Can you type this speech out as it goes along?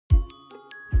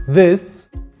This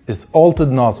is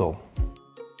Altered Nozzle,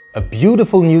 a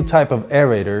beautiful new type of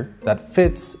aerator that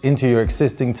fits into your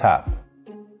existing tap.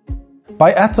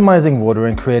 By atomizing water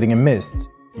and creating a mist,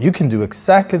 you can do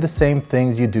exactly the same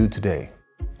things you do today,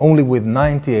 only with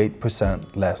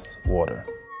 98% less water.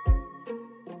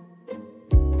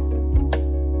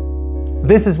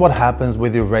 This is what happens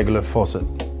with your regular faucet.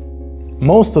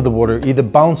 Most of the water either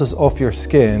bounces off your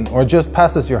skin or just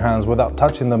passes your hands without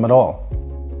touching them at all.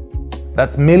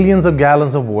 That's millions of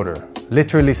gallons of water,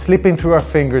 literally slipping through our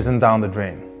fingers and down the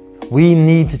drain. We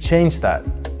need to change that,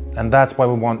 and that's why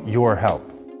we want your help.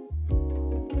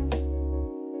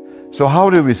 So how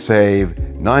do we save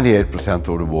 98%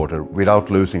 of the water without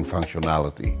losing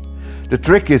functionality? The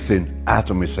trick is in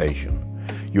atomization.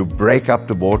 You break up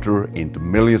the water into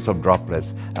millions of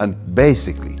droplets and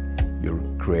basically you're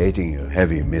creating a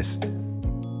heavy mist.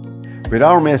 With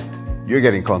our mist, you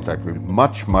get in contact with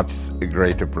much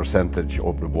greater percentage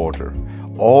of the water,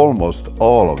 almost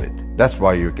all of it. That's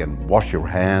why you can wash your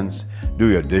hands, do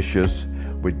your dishes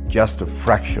with just a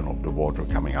fraction of the water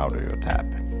coming out of your tap.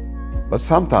 But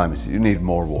sometimes you need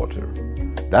more water.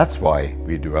 That's why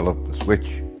we developed the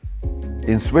switch.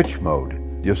 In switch mode,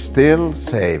 you still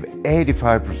save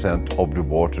 85% of the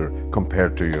water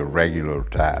compared to your regular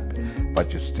tap,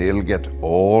 but you still get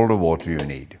all the water you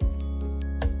need.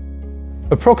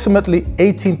 Approximately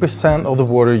 18% of the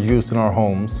water used in our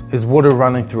homes is water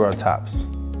running through our taps.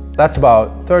 That's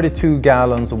about 32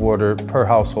 gallons of water per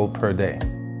household per day.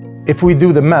 If we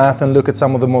do the math and look at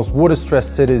some of the most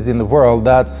water-stressed cities in the world,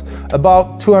 that's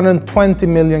about 220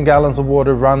 million gallons of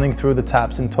water running through the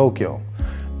taps in Tokyo,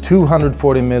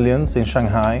 240 million in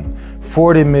Shanghai,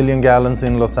 40 million gallons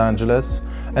in Los Angeles,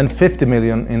 and 50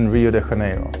 million in Rio de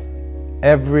Janeiro.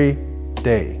 Every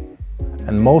day.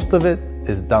 And most of it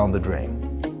is down the drain.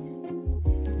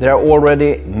 There are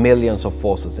already millions of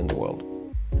faucets in the world.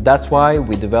 That's why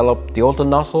we developed the Altered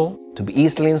Nozzle to be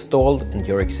easily installed in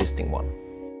your existing one.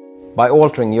 By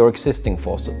altering your existing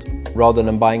faucet, rather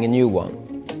than buying a new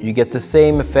one, you get the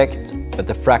same effect at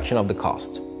a fraction of the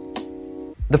cost.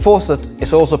 The faucet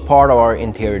is also part of our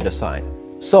interior design.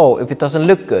 So if it doesn't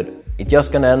look good, it's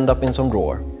just gonna end up in some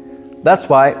drawer. That's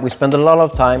why we spent a lot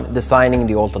of time designing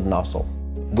the Altered Nozzle.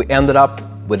 We ended up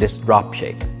with this drop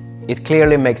shape. It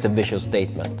clearly makes a visual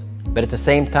statement, but at the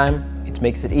same time, it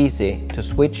makes it easy to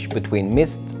switch between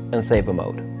mist and saver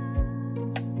mode.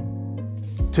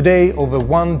 Today, over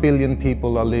 1 billion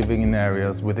people are living in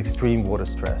areas with extreme water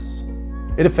stress.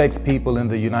 It affects people in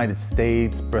the United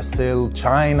States, Brazil,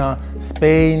 China,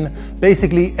 Spain,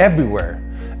 basically everywhere.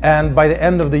 And by the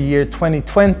end of the year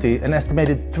 2020, an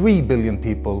estimated 3 billion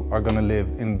people are going to live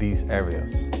in these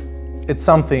areas. It's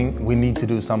something we need to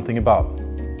do something about.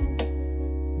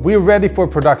 We're ready for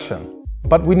production,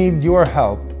 but we need your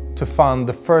help to fund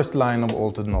the first line of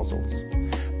Altered Nozzles.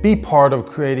 Be part of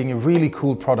creating a really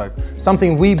cool product,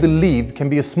 something we believe can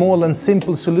be a small and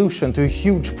simple solution to a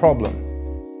huge problem.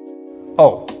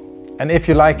 Oh, and if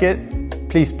you like it,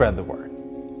 please spread the word.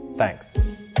 Thanks.